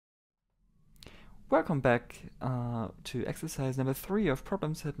Welcome back to exercise number 3 of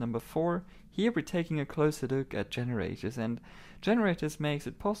problem set number 4. Here we're taking a closer look at generators, and generators makes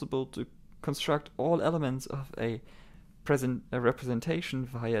it possible to construct all elements of a representation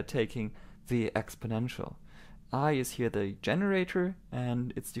via taking the exponential. I is here the generator,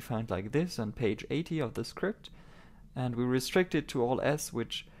 and it's defined like this on page 80 of the script, and we restrict it to all s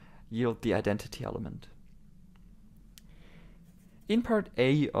which yield the identity element. In part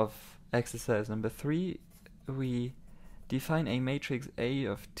A of exercise number 3, we define a matrix A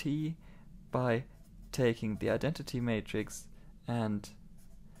of T by taking the identity matrix, and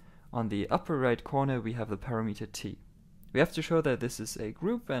on the upper right corner we have the parameter T. We have to show that this is a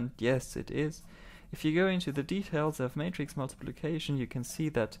group, and yes, it is. If you go into the details of matrix multiplication, you can see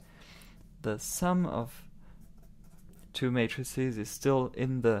that the sum of two matrices is still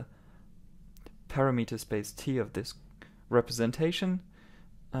in the parameter space T of this representation,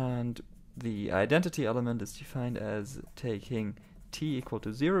 and the identity element is defined as taking T equal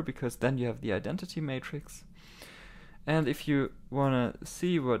to 0, because then you have the identity matrix. And if you want to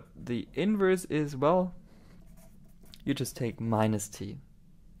see what the inverse is, well, you just take minus T.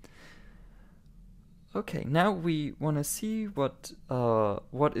 Okay, now we want to see what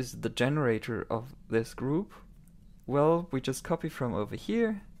is the generator of this group. Well, we just copy from over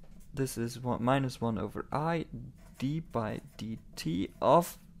here. This is minus 1 over I d by dt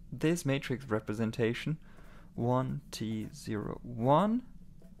of this matrix representation 1 t 0 1,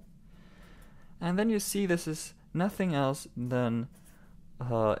 and then you see this is nothing else than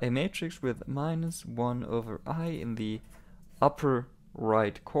a matrix with minus 1 over I in the upper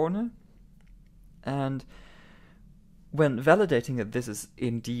right corner. And when validating that this is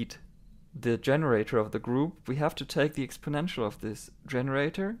indeed the generator of the group, we have to take the exponential of this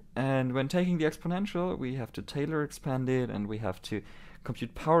generator, and when taking the exponential we have to Taylor expand it, and we have to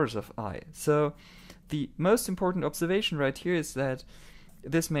compute powers of I. So the most important observation right here is that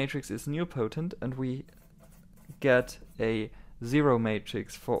this matrix is nilpotent, and we get a 0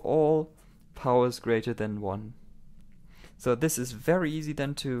 matrix for all powers greater than 1. So this is very easy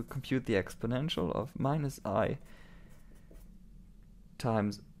then to compute the exponential of minus I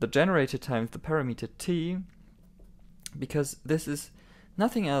times the generator times the parameter T, because this is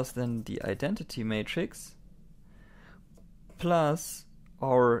nothing else than the identity matrix plus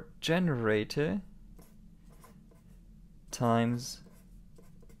our generator times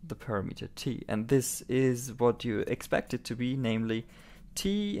the parameter T. And this is what you expect it to be, namely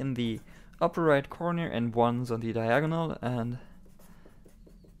T in the upper right corner and 1s on the diagonal, and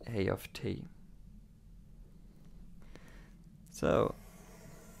A of T. So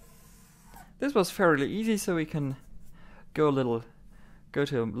this was fairly easy, so we can go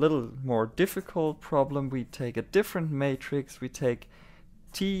to a little more difficult problem. We take a different matrix. We take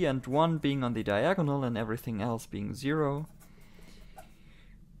T and 1 being on the diagonal and everything else being 0.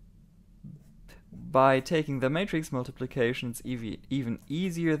 By taking the matrix multiplication, it's even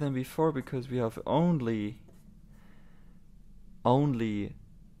easier than before, because we have only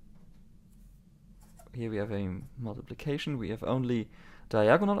here we have a multiplication, we have only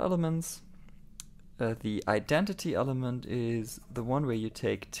diagonal elements. The identity element is the one where you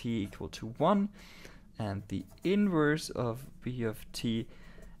take T equal to 1 and the inverse of B of T.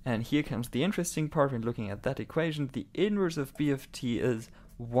 And here comes the interesting part when looking at that equation. The inverse of B of T is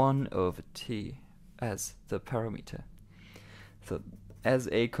 1 over T as the parameter. So as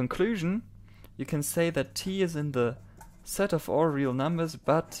a conclusion, you can say that T is in the set of all real numbers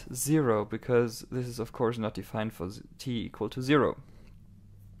but 0, because this is of course not defined for T equal to 0.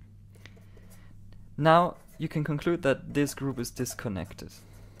 Now you can conclude that this group is disconnected.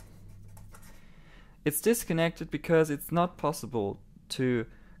 It's disconnected because it's not possible to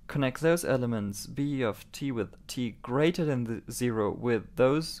connect those elements B of T with T greater than 0 with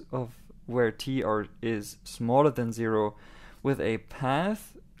those of where T is smaller than 0 with a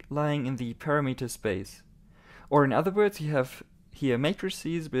path lying in the parameter space. Or in other words, you have here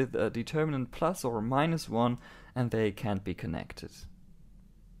matrices with a determinant plus or minus 1, and they can't be connected.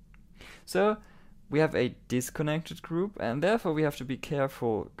 So we have a disconnected group, and therefore we have to be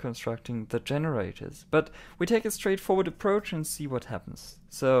careful constructing the generators. But we take a straightforward approach and see what happens.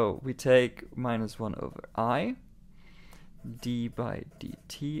 So we take minus 1 over I d by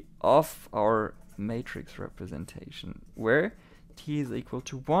dt of our matrix representation, where T is equal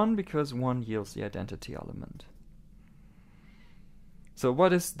to 1 because 1 yields the identity element. So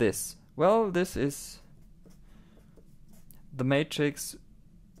what is this? Well, this is the matrix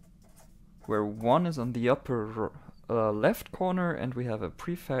where 1 is on the upper left corner, and we have a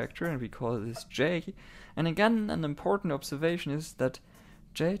prefactor, and we call this J. And again, an important observation is that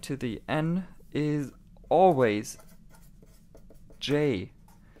J to the n is always j.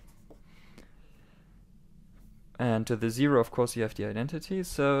 And to the 0, of course, you have the identity.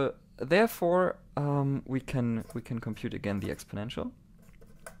 So therefore, we can compute again the exponential.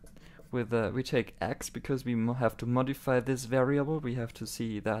 With we take x because we have to modify this variable. We have to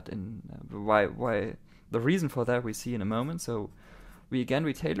see that in why the reason for that we see in a moment. So we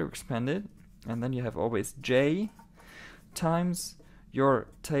Taylor expand it, and then you have always j times your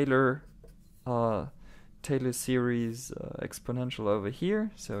Taylor series exponential over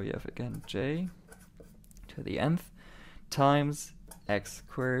here. So you have again j to the nth times x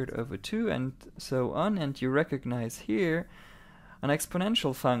squared over 2 and so on, and you recognize here an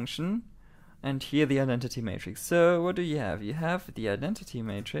exponential function and here the identity matrix. So what do you have? You have the identity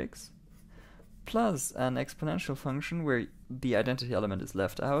matrix plus an exponential function where the identity element is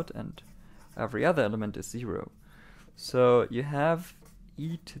left out and every other element is 0. So you have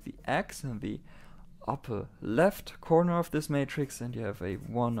e to the x in the upper left corner of this matrix, and you have a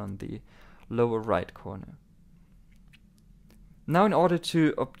 1 on the lower right corner. Now in order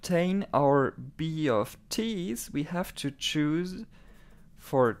to obtain our b of t's, we have to choose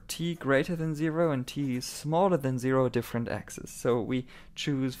for t greater than 0 and t smaller than 0 different x's. So we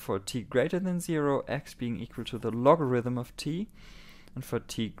choose for t greater than 0, x being equal to the logarithm of t, and for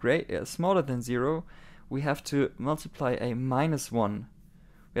t smaller than 0, we have to multiply a minus 1.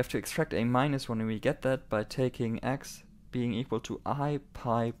 We have to extract a minus 1, and we get that by taking x being equal to I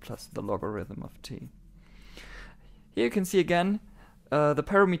pi plus the logarithm of t. Here you can see again, the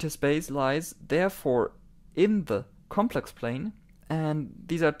parameter space lies therefore in the complex plane, and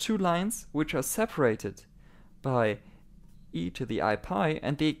these are two lines which are separated by e to the I pi,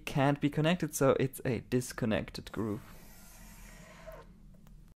 and they can't be connected, so it's a disconnected group.